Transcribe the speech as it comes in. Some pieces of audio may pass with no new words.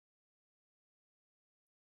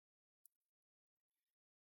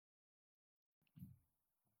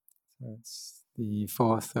So it's the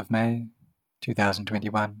 4th of May,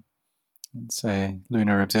 2021. It's a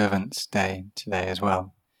lunar observance day today as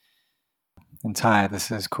well. In Thai, this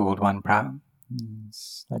is called Wan Pra.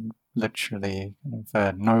 It's like literally kind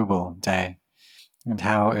of a noble day. And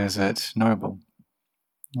how is it noble?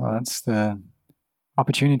 Well, it's the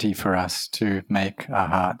opportunity for us to make our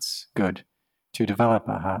hearts good, to develop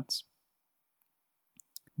our hearts.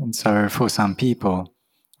 And so for some people,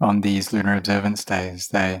 on these lunar observance days,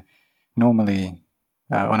 they normally,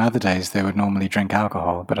 on other days, they would normally drink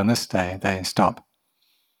alcohol, but on this day, they stop.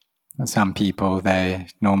 And some people, they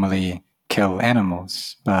normally kill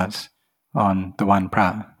animals, but on the Wan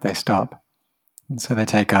Pra, they stop. And so they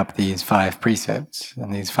take up these 5 precepts,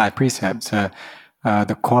 and these 5 precepts are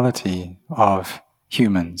the quality of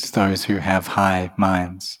humans, those who have high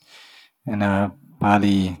minds. In our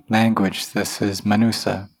Pali language, this is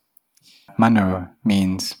manusa. Manu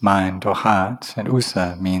means mind or heart, and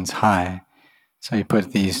usa means high. So you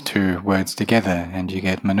put these 2 words together and you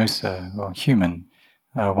get manusa, or human,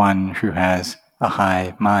 one who has a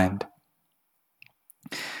high mind.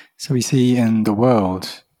 So we see in the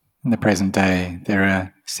world, in the present day, there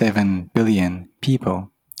are 7 billion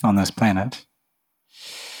people on this planet.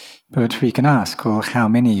 But we can ask, well, how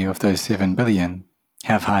many of those 7 billion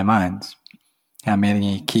have high minds? How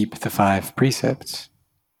many keep the 5 precepts?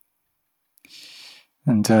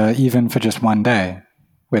 And even for just one day,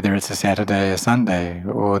 whether it's a Saturday, a Sunday,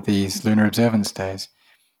 or these lunar observance days,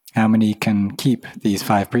 how many can keep these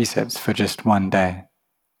 5 precepts for just one day?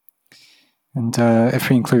 And if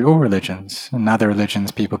we include all religions, and other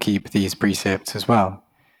religions, people keep these precepts as well.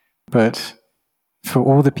 But for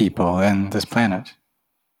all the people in this planet,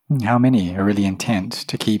 how many are really intent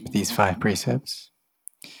to keep these 5 precepts?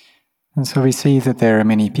 And so we see that there are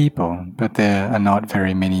many people, but there are not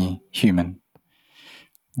very many human.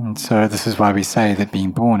 And so this is why we say that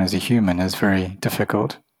being born as a human is very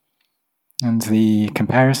difficult. And the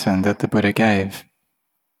comparison that the Buddha gave,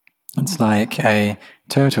 it's like a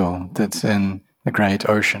turtle that's in the great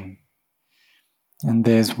ocean. And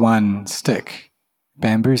there's one stick,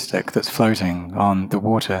 bamboo stick, that's floating on the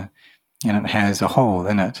water, and it has a hole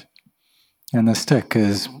in it. And the stick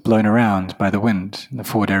is blown around by the wind in the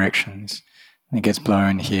 4 directions. And it gets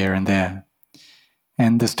blown here and there.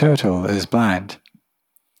 And this turtle is blind.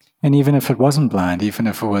 And even if it wasn't blind, even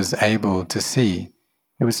if it was able to see,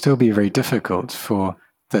 it would still be very difficult for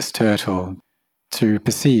this turtle to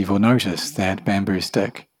perceive or notice that bamboo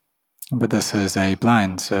stick. But this is a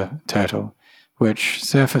blind turtle, which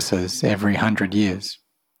surfaces every 100 years.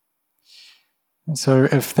 And so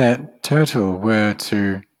if that turtle were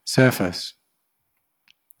to surface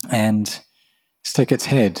and stick its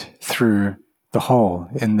head through the hole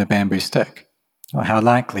in the bamboo stick, well, how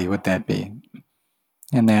likely would that be?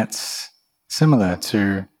 And that's similar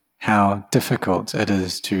to how difficult it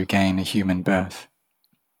is to gain a human birth.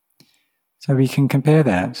 So we can compare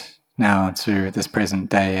that now to this present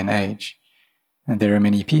day and age. And there are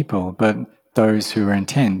many people, but those who are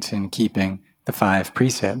intent in keeping the 5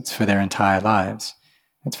 precepts for their entire lives,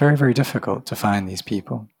 it's very, very difficult to find these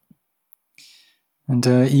people. And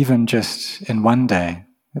even just in one day,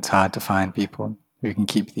 it's hard to find people who can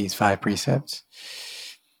keep these 5 precepts.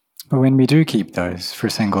 But when we do keep those for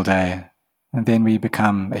a single day, and then we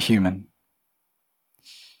become a human.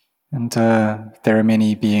 And there are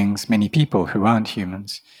many beings, many people who aren't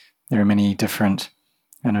humans. There are many different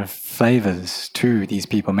kind of flavors to these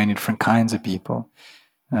people, many different kinds of people.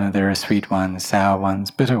 There are sweet ones, sour ones,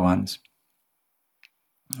 bitter ones.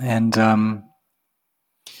 And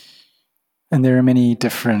there are many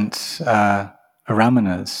different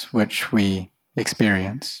aramanas which we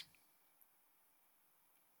experience.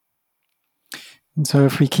 And so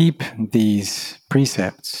if we keep these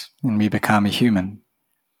precepts and we become a human,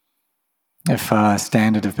 if our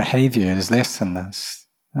standard of behavior is less than this,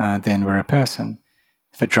 then we're a person.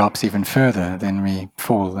 If it drops even further, then we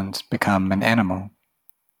fall and become an animal.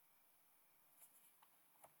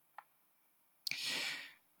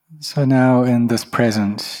 So now in this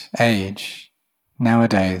present age,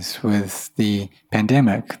 nowadays with the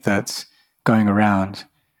pandemic that's going around,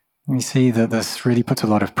 we see that this really puts a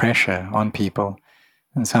lot of pressure on people.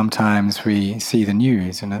 And sometimes we see the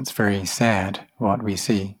news and it's very sad what we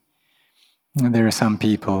see. And there are some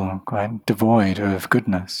people quite devoid of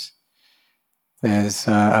goodness. There's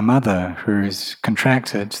a mother who's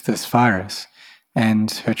contracted this virus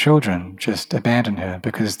and her children just abandon her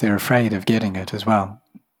because they're afraid of getting it as well.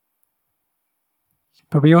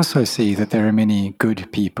 But we also see that there are many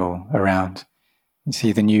good people around. You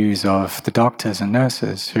see the news of the doctors and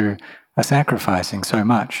nurses who are sacrificing so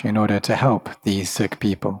much in order to help these sick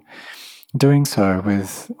people. doing so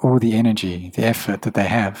with all the energy, the effort that they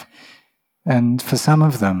have. And for some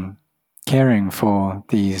of them, caring for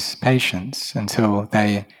these patients until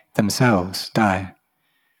they themselves die.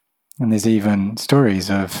 And there's even stories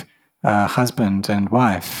of a husband and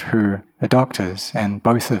wife who are doctors, and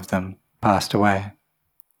both of them passed away.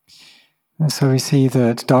 And so we see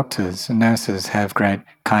that doctors and nurses have great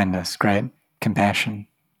kindness, great compassion.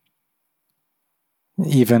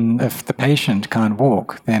 Even if the patient can't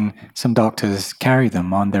walk, then some doctors carry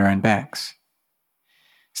them on their own backs.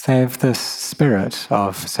 So they have this spirit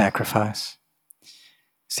of sacrifice,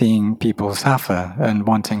 seeing people suffer and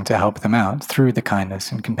wanting to help them out through the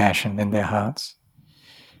kindness and compassion in their hearts.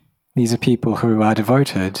 These are people who are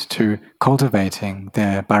devoted to cultivating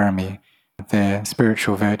their parami, their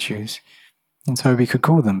spiritual virtues, and so we could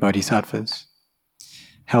call them bodhisattvas,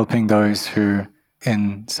 helping those who are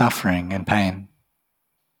in suffering and pain.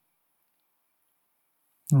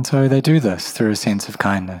 And so they do this through a sense of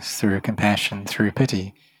kindness, through compassion, through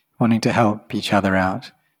pity, wanting to help each other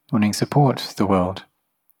out, wanting to support the world.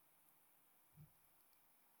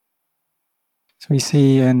 So we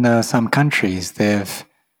see in some countries they've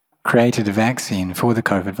created a vaccine for the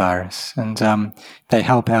COVID virus, and they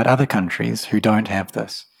help out other countries who don't have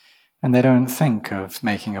this. And they don't think of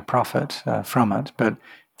making a profit from it, but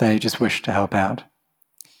they just wish to help out.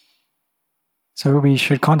 So we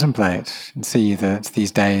should contemplate and see that these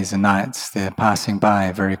days and nights, they're passing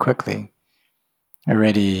by very quickly.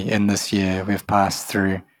 Already in this year, we've passed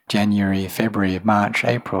through January, February, March,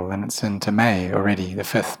 April, and it's into May already, the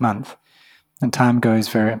 5th month. And time goes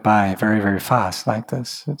by very, very fast like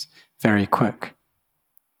this. It's very quick.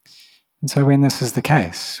 And so when this is the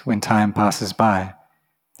case, when time passes by,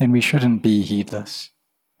 then we shouldn't be heedless.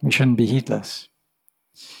 We shouldn't be heedless.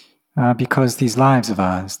 Because these lives of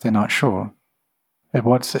ours, they're not sure. But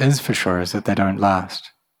what is for sure is that they don't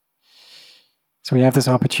last. So we have this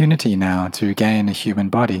opportunity now to gain a human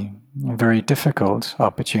body, a very difficult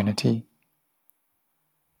opportunity.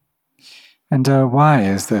 And why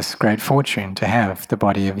is this great fortune to have the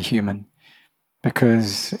body of a human?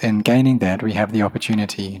 Because in gaining that, we have the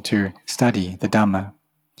opportunity to study the Dhamma.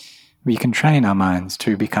 We can train our minds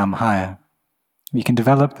to become higher. We can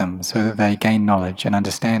develop them so that they gain knowledge and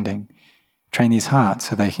understanding. Train these hearts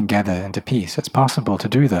so they can gather into peace. It's possible to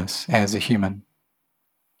do this as a human.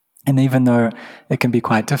 And even though it can be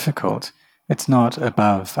quite difficult, it's not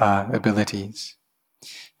above our abilities.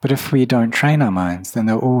 But if we don't train our minds, then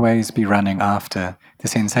they'll always be running after the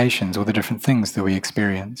sensations or the different things that we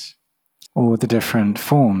experience, or the different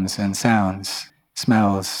forms and sounds,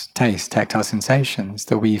 smells, taste, tactile sensations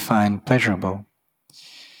that we find pleasurable.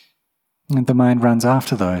 And the mind runs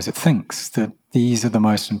after those. It thinks that these are the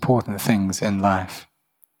most important things in life.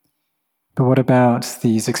 But what about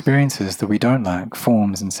these experiences that we don't like,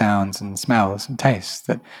 forms and sounds and smells and tastes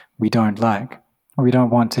that we don't like? Or we don't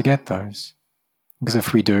want to get those. Because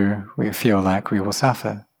if we do, we feel like we will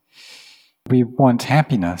suffer. We want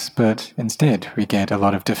happiness, but instead we get a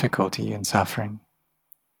lot of difficulty and suffering.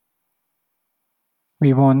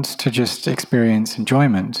 We want to just experience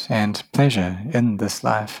enjoyment and pleasure in this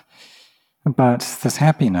life. But this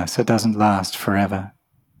happiness, it doesn't last forever.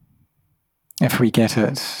 If we get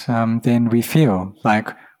it, then we feel like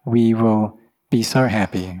we will be so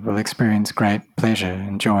happy, we'll experience great pleasure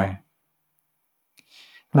and joy.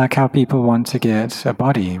 Like how people want to get a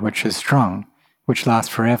body which is strong, which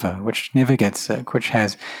lasts forever, which never gets sick, which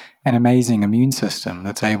has an amazing immune system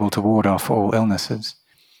that's able to ward off all illnesses.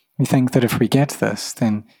 We think that if we get this,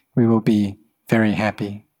 then we will be very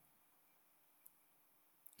happy.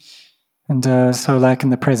 And so like in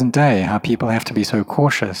the present day, how people have to be so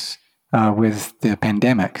cautious with the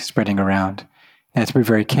pandemic spreading around. They have to be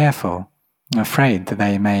very careful, afraid that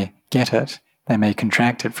they may get it, they may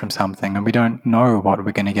contract it from something, and we don't know what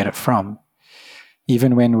we're going to get it from.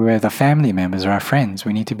 Even when we're the family members or our friends,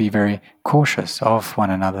 we need to be very cautious of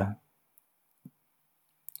one another.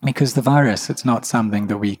 Because the virus, it's not something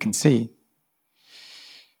that we can see.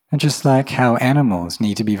 And just like how animals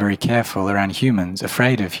need to be very careful around humans,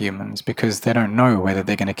 afraid of humans, because they don't know whether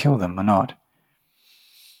they're going to kill them or not.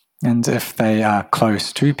 And if they are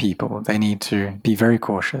close to people, they need to be very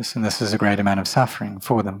cautious, and this is a great amount of suffering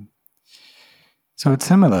for them. So it's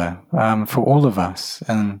similar for all of us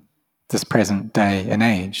in this present day and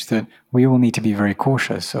age, that we all need to be very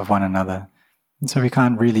cautious of one another. And so we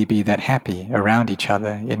can't really be that happy around each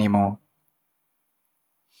other anymore.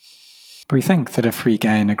 But we think that if we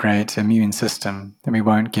gain a great immune system, then we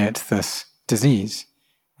won't get this disease,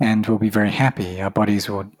 and we'll be very happy. Our bodies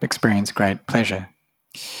will experience great pleasure.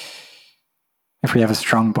 If we have a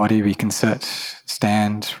strong body, we can sit,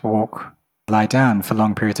 stand, walk, lie down for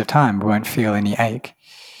long periods of time, we won't feel any ache.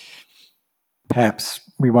 Perhaps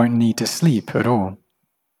we won't need to sleep at all.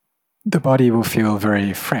 The body will feel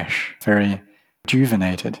very fresh, very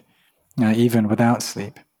rejuvenated, even without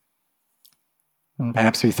sleep. And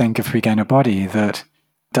perhaps we think if we gain a body that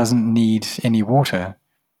doesn't need any water,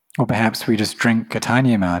 or perhaps we just drink a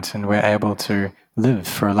tiny amount and we're able to live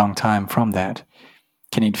for a long time from that,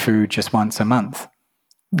 can eat food just once a month,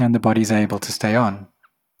 and the body's able to stay on.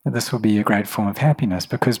 This will be a great form of happiness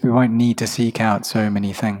because we won't need to seek out so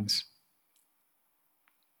many things.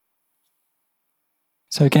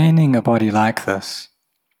 So gaining a body like this,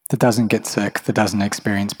 that doesn't get sick, that doesn't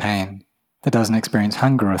experience pain, that doesn't experience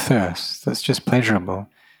hunger or thirst, that's just pleasurable,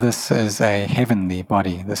 this is a heavenly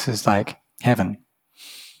body. This is like heaven.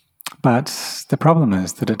 But the problem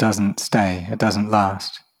is that it doesn't stay, it doesn't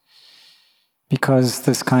last. Because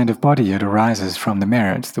this kind of body, it arises from the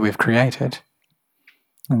merit that we've created.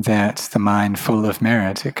 And that the mind full of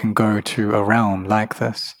merit, it can go to a realm like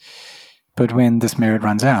this. But when this merit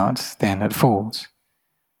runs out, then it falls.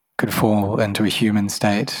 It could fall into a human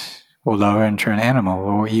state, or lower into an animal,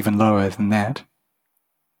 or even lower than that.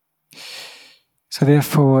 So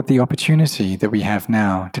therefore, the opportunity that we have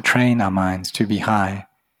now to train our minds to be high,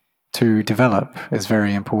 to develop, is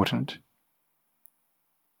very important.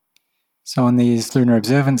 So on these lunar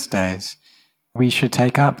observance days, we should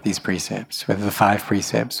take up these precepts, whether the 5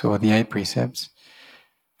 precepts or the 8 precepts.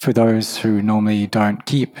 For those who normally don't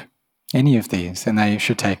keep any of these, then they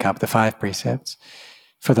should take up the 5 precepts.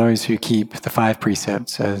 For those who keep the 5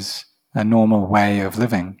 precepts as a normal way of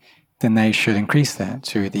living, then they should increase that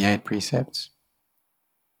to the 8 precepts.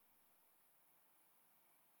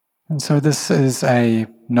 And so this is a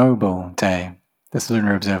noble day, this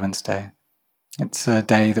lunar observance day. It's a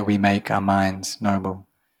day that we make our minds noble.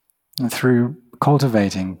 And through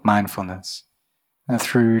cultivating mindfulness, and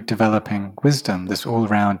through developing wisdom, this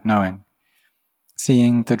all-round knowing,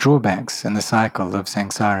 seeing the drawbacks in the cycle of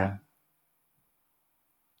samsara.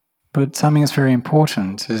 But something that's very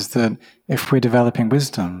important is that if we're developing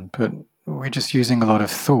wisdom, but we're just using a lot of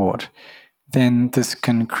thought, then this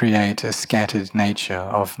can create a scattered nature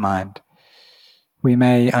of mind. We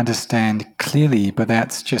may understand clearly, but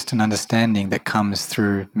that's just an understanding that comes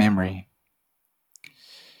through memory.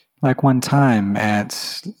 Like one time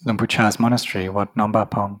at Luang Pu Cha's monastery, Wat Nom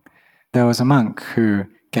Bapong, there was a monk who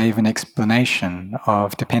gave an explanation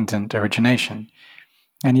of dependent origination.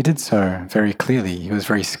 And he did so very clearly. He was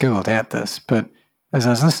very skilled at this, but as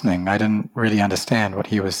I was listening, I didn't really understand what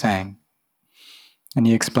he was saying. And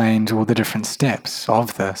he explained all the different steps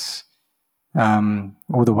of this,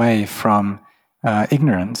 all the way from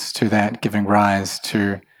ignorance to that giving rise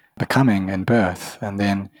to becoming and birth, and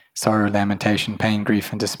then sorrow, lamentation, pain,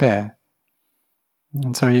 grief, and despair.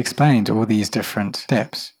 And so he explained all these different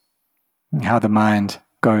steps, how the mind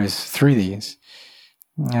goes through these.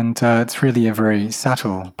 And it's really a very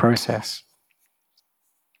subtle process.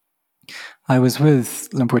 I was with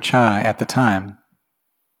Luang Pu Cha at the time,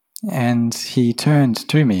 and he turned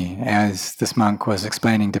to me as this monk was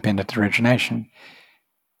explaining dependent origination.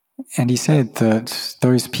 And he said that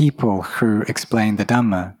those people who explain the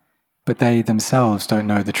Dhamma, but they themselves don't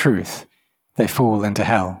know the truth, they fall into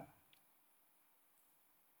hell.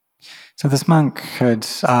 So this monk had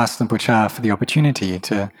asked Luang Pu Cha for the opportunity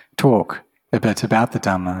to talk a bit about the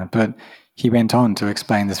Dhamma, but he went on to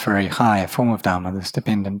explain this very high form of Dhamma, this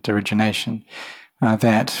dependent origination,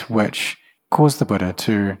 that which caused the Buddha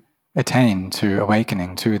to attain to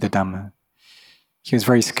awakening to the Dhamma. He was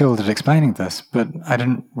very skilled at explaining this, but I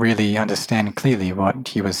didn't really understand clearly what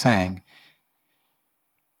he was saying.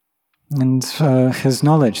 And his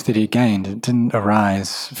knowledge that he gained, it didn't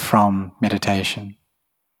arise from meditation.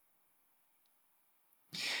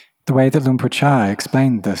 The way that Luang Pu Cha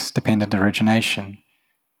explained this dependent origination,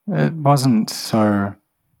 it wasn't so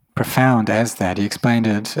profound as that. He explained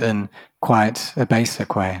it in quite a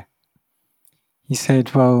basic way. He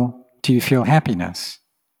said, well, do you feel happiness?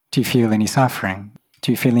 Do you feel any suffering?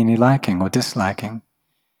 Do you feel any liking or disliking?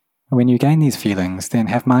 When you gain these feelings, then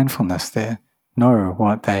have mindfulness there. Know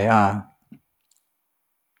what they are.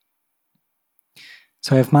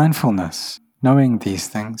 So have mindfulness, knowing these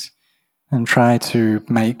things, and try to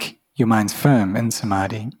make your minds firm in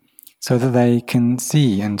samadhi so that they can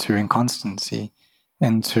see into inconstancy,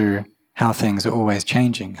 into how things are always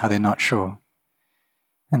changing, how they're not sure.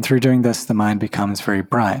 And through doing this, the mind becomes very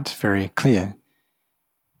bright, very clear.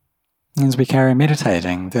 As we carry on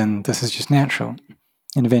meditating, then this is just natural.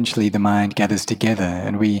 And eventually the mind gathers together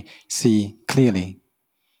and we see clearly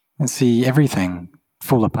and see everything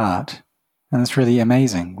fall apart. And it's really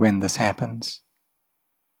amazing when this happens.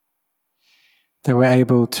 that we're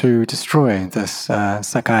able to destroy this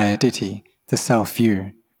Sakaya Ditti, the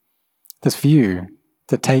self-view, this view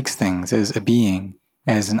that takes things as a being,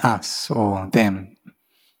 as an us or them,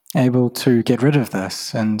 able to get rid of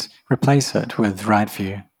this and replace it with right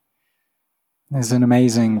view. There's an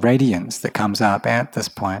amazing radiance that comes up at this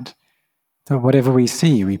point, that whatever we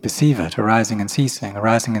see, we perceive it arising and ceasing,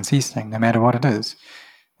 no matter what it is.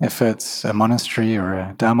 If it's a monastery or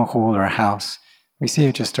a Dharma hall or a house, we see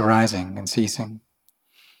it just arising and ceasing.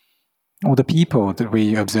 Or the people that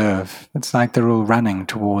we observe, it's like they're all running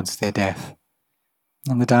towards their death.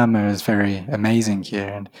 And the Dharma is very amazing here.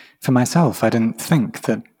 And for myself, I didn't think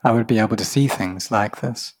that I would be able to see things like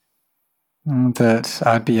this, that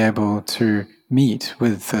I'd be able to meet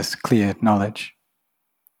with this clear knowledge.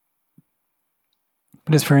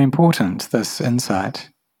 But it's very important, this insight.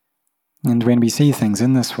 And when we see things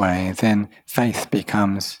in this way, then faith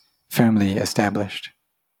becomes firmly established.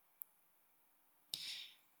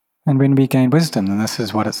 And when we gain wisdom, then this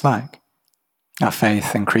is what it's like. Our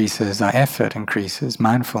faith increases, our effort increases,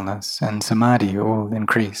 mindfulness and samadhi all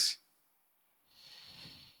increase.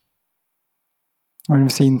 When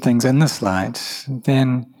we've seen things in this light,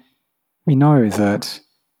 then we know that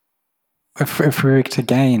if we're to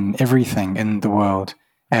gain everything in the world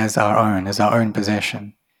as our own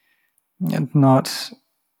possession, not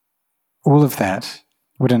all of that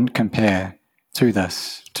wouldn't compare to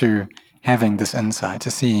this, to having this insight,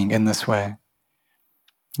 to seeing in this way.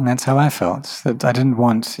 And that's how I felt, that I didn't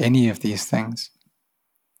want any of these things.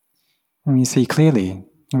 And you see clearly,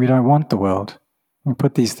 we don't want the world. We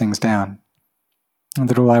put these things down. And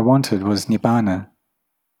that all I wanted was Nibbana.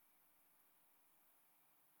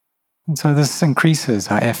 And so this increases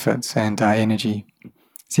our efforts and our energy.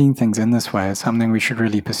 Seeing things in this way is something we should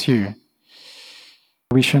really pursue.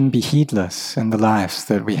 We shouldn't be heedless in the lives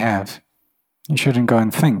that we have. You shouldn't go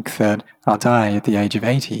and think that I'll die at the age of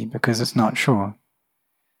 80 because it's not sure.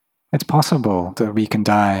 It's possible that we can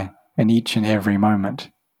die in each and every moment.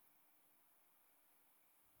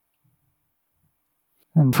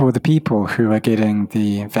 And for the people who are getting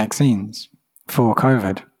the vaccines for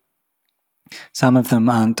COVID, some of them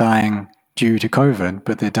aren't dying due to COVID,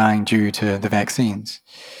 but they're dying due to the vaccines.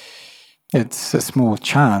 It's a small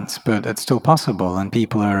chance, but it's still possible, and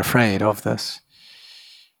people are afraid of this.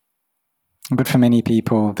 But for many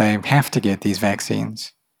people, they have to get these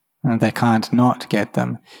vaccines, and they can't not get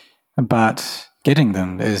them. But getting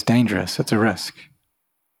them is dangerous, it's a risk.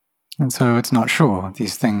 And so it's not sure,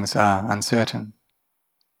 these things are uncertain.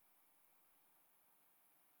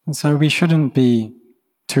 And so we shouldn't be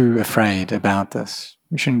too afraid about this.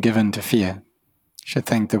 We shouldn't give in to fear. We should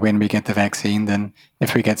think that when we get the vaccine, then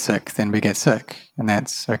if we get sick, then we get sick, and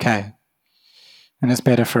that's okay. And it's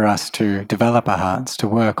better for us to develop our hearts, to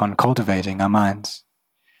work on cultivating our minds.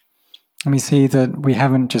 And we see that we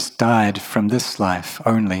haven't just died from this life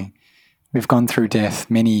only. We've gone through death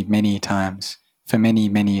many, many times, for many,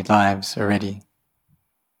 many lives already.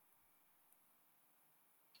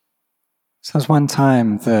 So there's one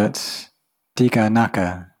time that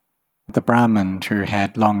Dighanakha, the Brahmin who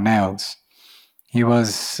had long nails, he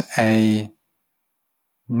was a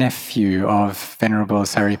nephew of Venerable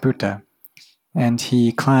Sariputta, and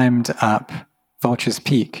he climbed up Vulture's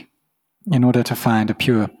Peak in order to find a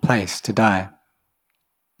pure place to die.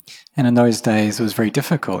 And in those days it was very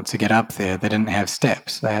difficult to get up there. They didn't have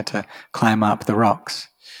steps, they had to climb up the rocks.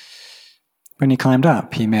 When he climbed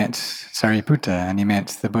up, he met Sariputta and he met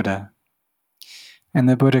the Buddha. And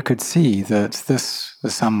the Buddha could see that this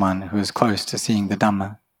was someone who was close to seeing the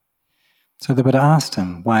Dhamma. So the Buddha asked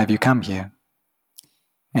him, "Why have you come here?"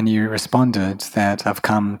 And he responded that, "I've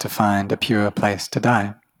come to find a pure place to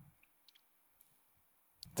die."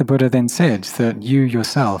 The Buddha then said that you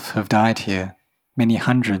yourself have died here many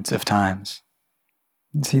hundreds of times.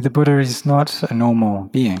 You see, the Buddha is not a normal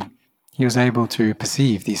being. He was able to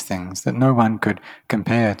perceive these things that no one could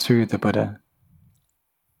compare to the Buddha.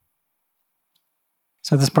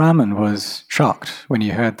 So this Brahmin was shocked when he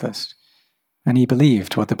heard this, and he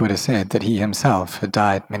believed what the Buddha said, that he himself had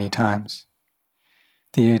died many times.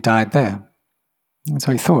 He had died there. And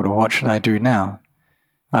so he thought, well, what should I do now?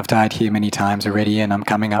 I've died here many times already, and I'm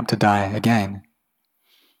coming up to die again.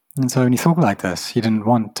 And so when he thought like this, he didn't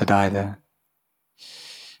want to die there.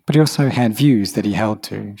 But he also had views that he held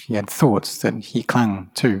to. He had thoughts that he clung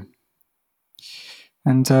to.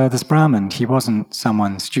 And this Brahmin, he wasn't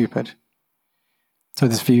someone stupid. So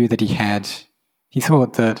this view that he had, he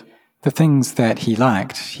thought that the things that he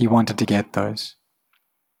liked, he wanted to get those.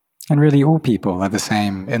 And really all people are the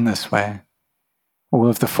same in this way. All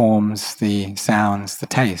of the forms, the sounds, the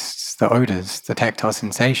tastes, the odors, the tactile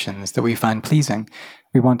sensations that we find pleasing,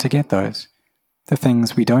 we want to get those. The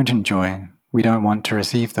things we don't enjoy, we don't want to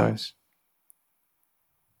receive those.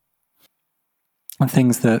 The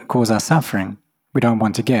things that cause us suffering, we don't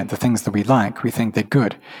want to get. The things that we like, we think they're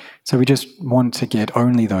good. So we just want to get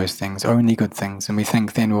only those things, only good things, and we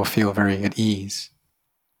think then we'll feel very at ease.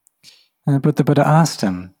 But the Buddha asked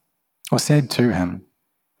him, or said to him,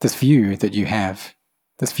 this view that you have,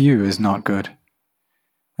 this view is not good.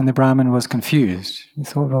 And the Brahmin was confused. He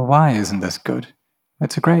thought, well, why isn't this good?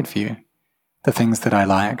 It's a great view. The things that I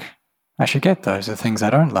like, I should get those. The things I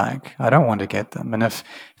don't like, I don't want to get them. And if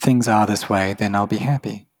things are this way, then I'll be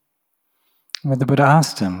happy. But the Buddha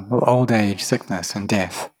asked him, well, old age, sickness, and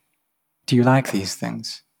death, do you like these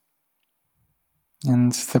things?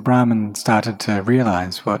 And the Brahmin started to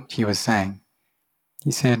realize what he was saying.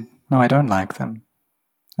 He said, no, I don't like them.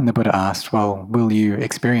 And the Buddha asked, well, will you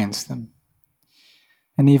experience them?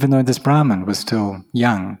 And even though this Brahmin was still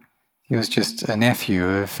young, he was just a nephew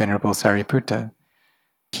of Venerable Sariputta,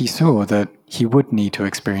 he saw that he would need to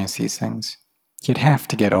experience these things. He'd have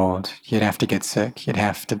to get old, he'd have to get sick, he'd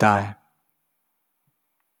have to die.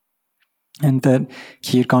 And that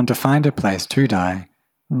he had gone to find a place to die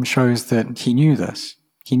shows that he knew this.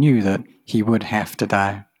 He knew that he would have to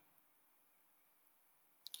die.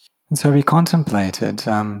 And so he contemplated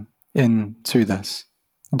into this,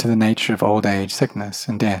 into the nature of old age, sickness,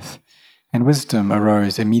 and death. And wisdom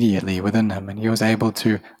arose immediately within him, and he was able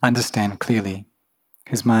to understand clearly.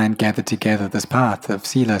 His mind gathered together this path of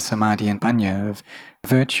sila, samadhi, and panya, of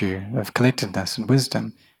virtue, of collectedness and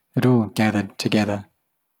wisdom. It all gathered together.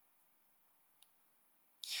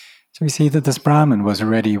 So we see that this Brahmin was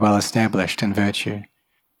already well established in virtue.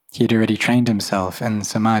 He had already trained himself in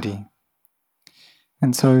samadhi.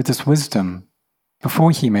 And so this wisdom, before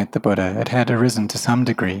he met the Buddha, it had arisen to some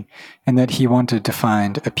degree, in that he wanted to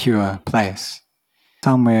find a pure place,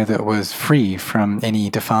 somewhere that was free from any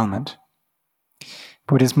defilement.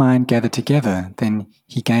 But when his mind gathered together, then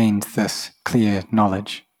he gained this clear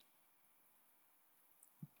knowledge.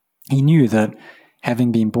 He knew that,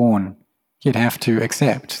 having been born, he'd have to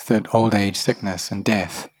accept that old age, sickness, and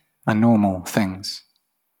death are normal things.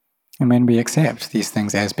 And when we accept these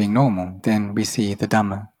things as being normal, then we see the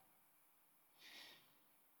Dhamma.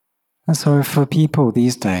 And so for people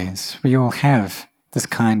these days, we all have this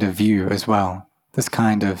kind of view as well, this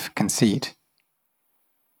kind of conceit.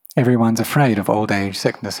 Everyone's afraid of old age,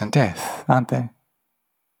 sickness, and death, aren't they?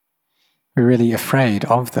 We're really afraid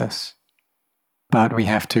of this, but we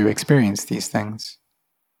have to experience these things.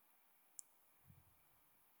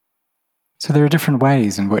 So there are different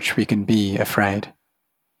ways in which we can be afraid.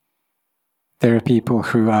 There are people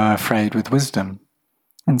who are afraid with wisdom,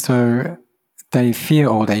 and so they fear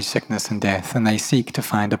old age, sickness, and death, and they seek to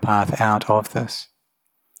find a path out of this.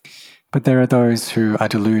 But there are those who are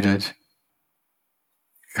deluded,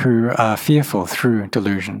 who are fearful through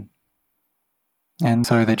delusion, and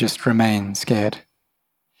so they just remain scared.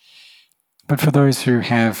 But for those who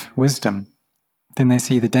have wisdom, then they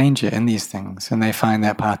see the danger in these things, and they find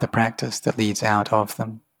that path of practice that leads out of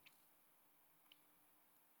them.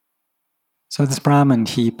 So this Brahmin,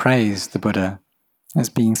 he praised the Buddha as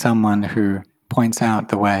being someone who points out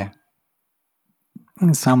the way,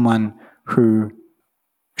 and someone who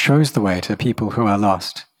shows the way to people who are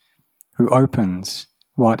lost, who opens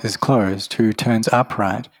what is closed, who turns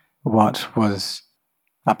upright what was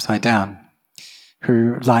upside down,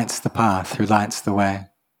 who lights the path, who lights the way.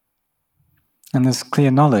 And this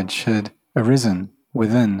clear knowledge had arisen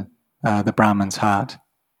within the Brahmin's heart.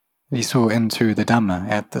 He saw into the Dhamma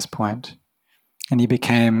at this point. And he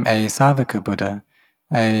became a Savaka Buddha,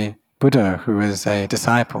 a Buddha who is a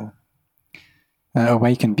disciple, an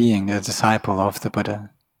awakened being, a disciple of the Buddha.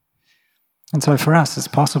 And so for us, it's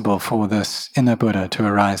possible for this inner Buddha to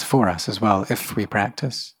arise for us as well, if we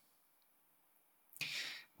practice.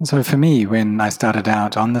 And so for me, when I started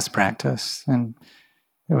out on this practice, and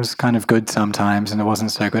it was kind of good sometimes and it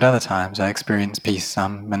wasn't so good other times. I experienced peace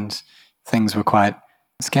some, and things were quite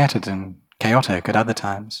scattered and chaotic at other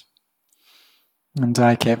times. And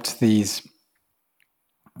I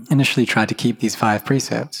initially tried to keep these 5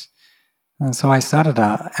 precepts. And so I started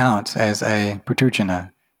out as a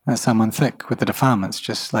Putujana, as someone thick with the defilements,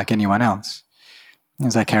 just like anyone else.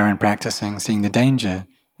 As I carried on practicing, seeing the danger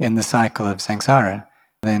in the cycle of samsara,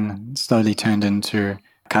 then slowly turned into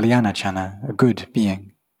Kalyanachana, a good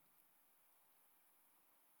being.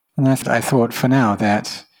 And I thought for now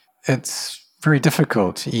that it's very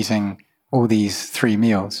difficult eating all these 3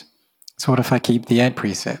 meals. So what if I keep the 8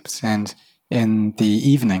 precepts, and in the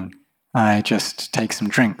evening I just take some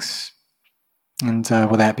drinks? And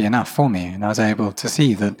will that be enough for me? And I was able to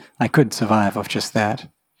see that I could survive off just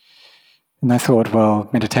that. And I thought, well,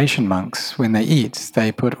 meditation monks, when they eat,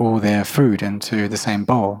 they put all their food into the same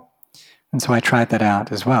bowl. And so I tried that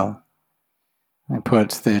out as well. I put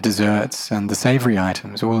the desserts and the savory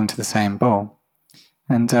items all into the same bowl.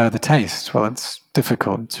 And the taste, well, it's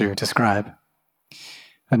difficult to describe.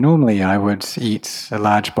 And normally I would eat a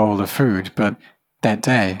large bowl of food, but that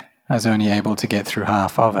day I was only able to get through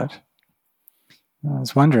half of it. I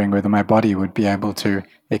was wondering whether my body would be able to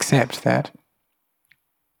accept that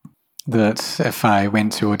if I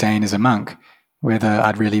went to ordain as a monk, whether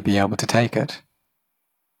I'd really be able to take it.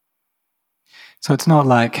 So it's not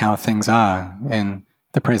like how things are in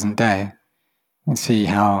the present day. You see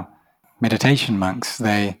how meditation monks,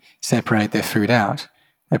 they separate their food out.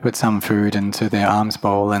 They put some food into their alms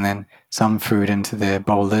bowl and then some food into their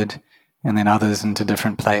bowl lid and then others into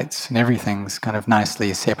different plates, and everything's kind of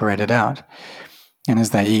nicely separated out. And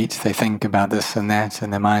as they eat, they think about this and that,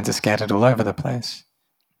 and their minds are scattered all over the place.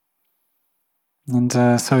 And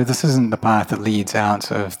so this isn't the path that leads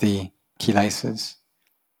out of the kilesas.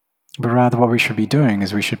 But rather what we should be doing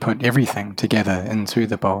is we should put everything together into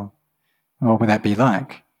the bowl. And what would that be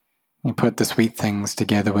like? You put the sweet things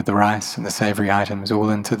together with the rice and the savory items all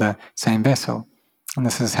into the same vessel. And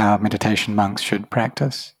this is how meditation monks should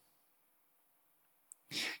practice.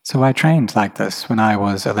 So I trained like this when I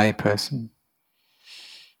was a layperson.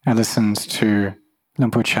 I listened to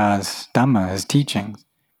Luang Por Chah's Dhamma, his teachings,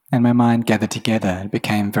 and my mind gathered together. It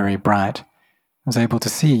became very bright. I was able to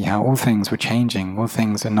see how all things were changing, all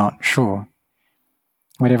things are not sure.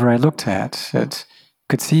 Whatever I looked at, it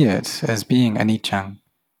could see it as being anicca,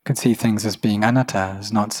 could see things as being anatta,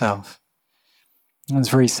 as not self. It was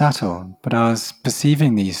very subtle, but I was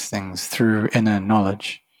perceiving these things through inner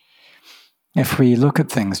knowledge. If we look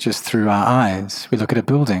at things just through our eyes, we look at a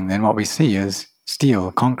building, then what we see is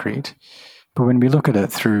steel, concrete. But when we look at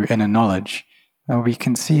it through inner knowledge, we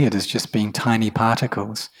can see it as just being tiny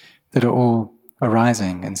particles that are all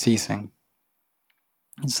arising and ceasing.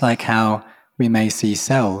 It's like how we may see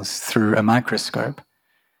cells through a microscope,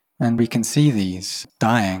 and we can see these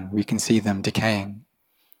dying, we can see them decaying.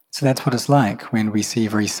 So that's what it's like when we see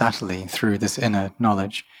very subtly through this inner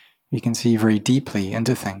knowledge. We can see very deeply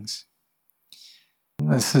into things.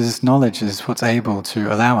 Knowledge is what's able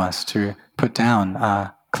to allow us to put down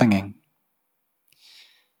our clinging.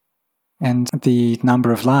 And the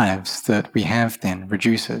number of lives that we have then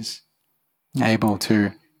reduces, able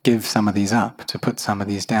to give some of these up, to put some of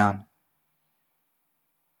these down.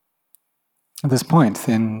 At this point,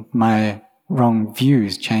 then, my wrong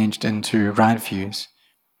views changed into right views,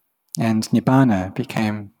 and Nibbana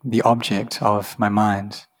became the object of my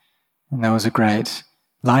mind. And there was a great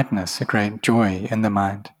lightness, a great joy in the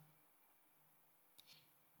mind.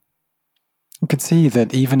 You could see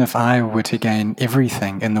that even if I were to gain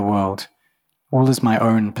everything in the world, all as my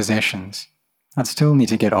own possessions, I'd still need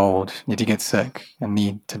to get old, need to get sick, and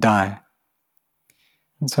need to die.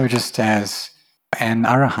 And so just as an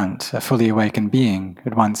arahant, a fully awakened being,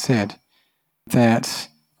 had once said, that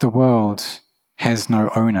the world has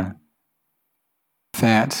no owner,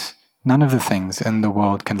 that none of the things in the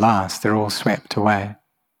world can last, they're all swept away.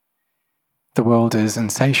 The world is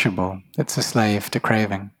insatiable, it's a slave to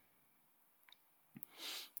craving.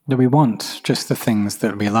 That we want just the things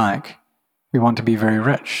that we like. We want to be very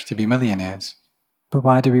rich, to be millionaires. But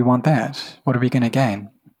why do we want that? What are we going to gain?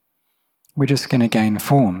 We're just going to gain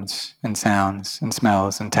forms and sounds and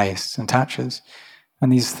smells and tastes and touches.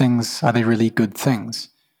 And these things, are they really good things?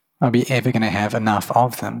 Are we ever going to have enough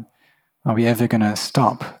of them? Are we ever going to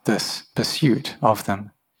stop this pursuit of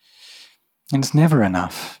them? And it's never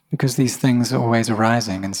enough, because these things are always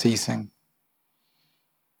arising and ceasing.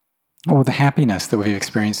 All the happiness that we've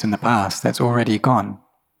experienced in the past, that's already gone.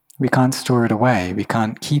 We can't store it away, we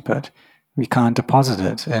can't keep it, we can't deposit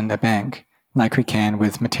it in a bank like we can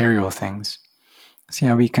with material things. See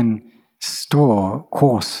how we can store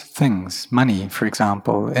coarse things, money, for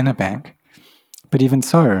example, in a bank. But even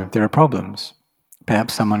so, there are problems.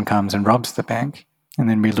 Perhaps someone comes and robs the bank, and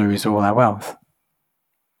then we lose all our wealth.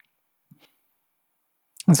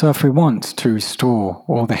 And so if we want to store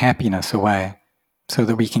all the happiness away, so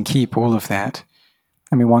that we can keep all of that,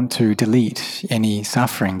 and we want to delete any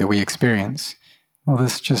suffering that we experience, well,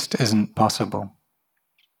 this just isn't possible.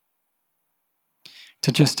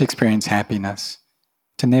 To just experience happiness,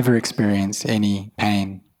 to never experience any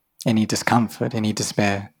pain, any discomfort, any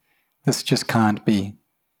despair, this just can't be,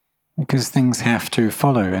 because things have to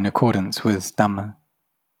follow in accordance with Dhamma.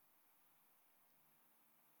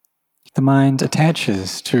 The mind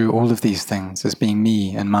attaches to all of these things as being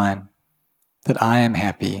me and mine, that I am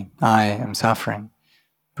happy, I am suffering.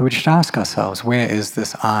 But we should ask ourselves, where is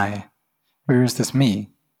this I? Where is this me?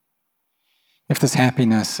 if this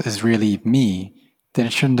happiness is really me, then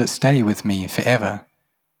shouldn't it stay with me forever?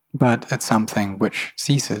 But it's something which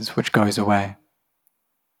ceases, which goes away.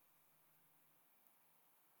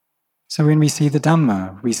 So when we see the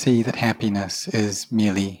Dhamma, we see that happiness is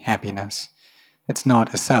merely happiness. It's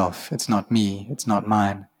not a self, it's not me, it's not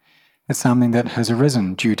mine. It's something that has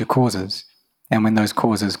arisen due to causes, and when those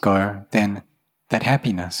causes go, then that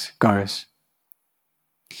happiness goes.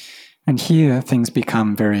 And here things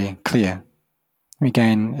become very clear. We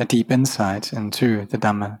gain a deep insight into the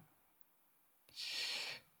Dhamma.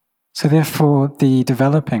 So therefore, the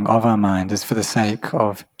developing of our mind is for the sake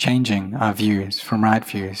of changing our views from wrong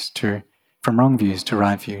views to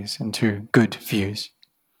right views and to good views.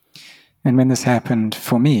 And when this happened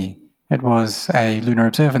for me, it was a lunar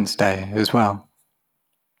observance day as well.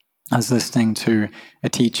 I was listening to a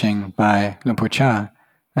teaching by Luang Por Chah,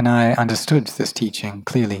 and I understood this teaching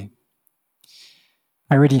clearly.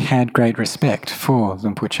 I already had great respect for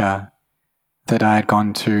Luang Por Chah, that I had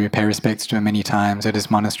gone to pay respects to him many times at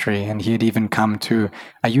his monastery, and he had even come to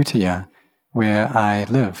Ayutthaya, where I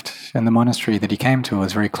lived, and the monastery that he came to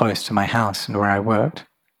was very close to my house and where I worked.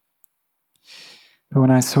 But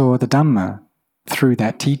when I saw the Dhamma through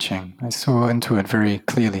that teaching, I saw into it very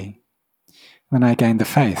clearly. Then I gained the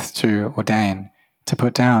faith to ordain, to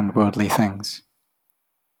put down worldly things.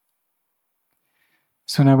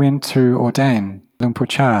 So when I went to ordain, Luang Por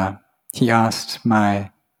Chah, he asked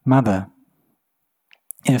my mother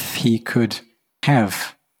if he could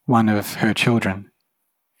have one of her children.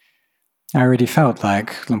 I already felt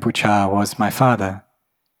like Luang Por Chah was my father,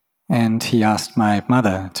 and he asked my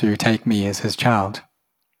mother to take me as his child.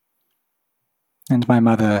 And my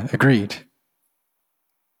mother agreed.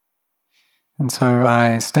 And so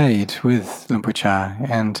I stayed with Luang Por Chah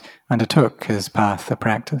and undertook his path of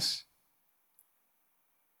practice.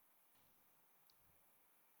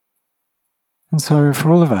 And so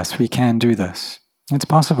for all of us, we can do this. It's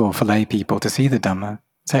possible for lay people to see the Dhamma.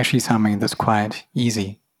 It's actually something that's quite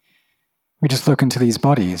easy. We just look into these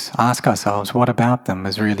bodies, ask ourselves, what about them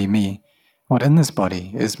is really me? What in this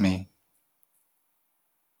body is me?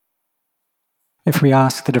 If we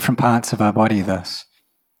ask the different parts of our body this,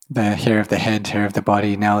 the hair of the head, hair of the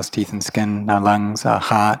body, nails, teeth and skin, our lungs, our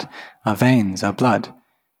heart, our veins, our blood,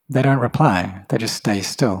 they don't reply, they just stay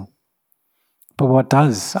still. But what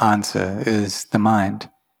does answer is the mind.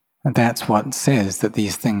 And that's what says that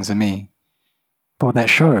these things are me. But what that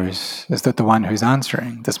shows is that the one who's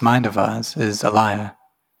answering, this mind of ours, is a liar.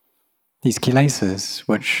 These kilesas,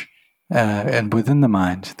 which and within the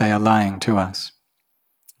mind, they are lying to us.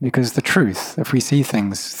 Because the truth, if we see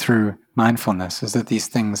things through mindfulness, is that these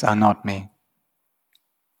things are not me.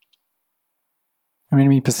 And when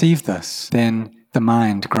we perceive this, then the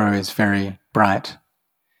mind grows very bright.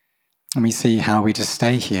 And we see how we just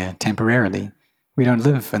stay here temporarily. We don't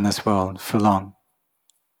live in this world for long.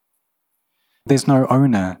 There's no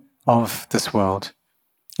owner of this world.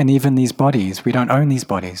 And even these bodies, we don't own these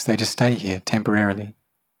bodies, they just stay here temporarily.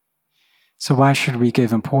 So why should we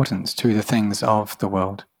give importance to the things of the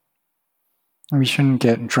world? We shouldn't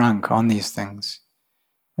get drunk on these things.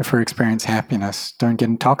 If we experience happiness, don't get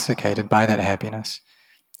intoxicated by that happiness.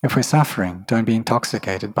 If we're suffering, don't be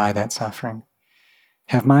intoxicated by that suffering.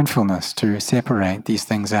 Have mindfulness to separate these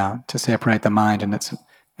things out, to separate the mind and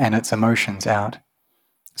its emotions out.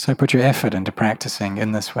 So put your effort into practicing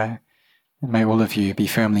in this way, and may all of you be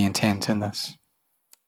firmly intent in this.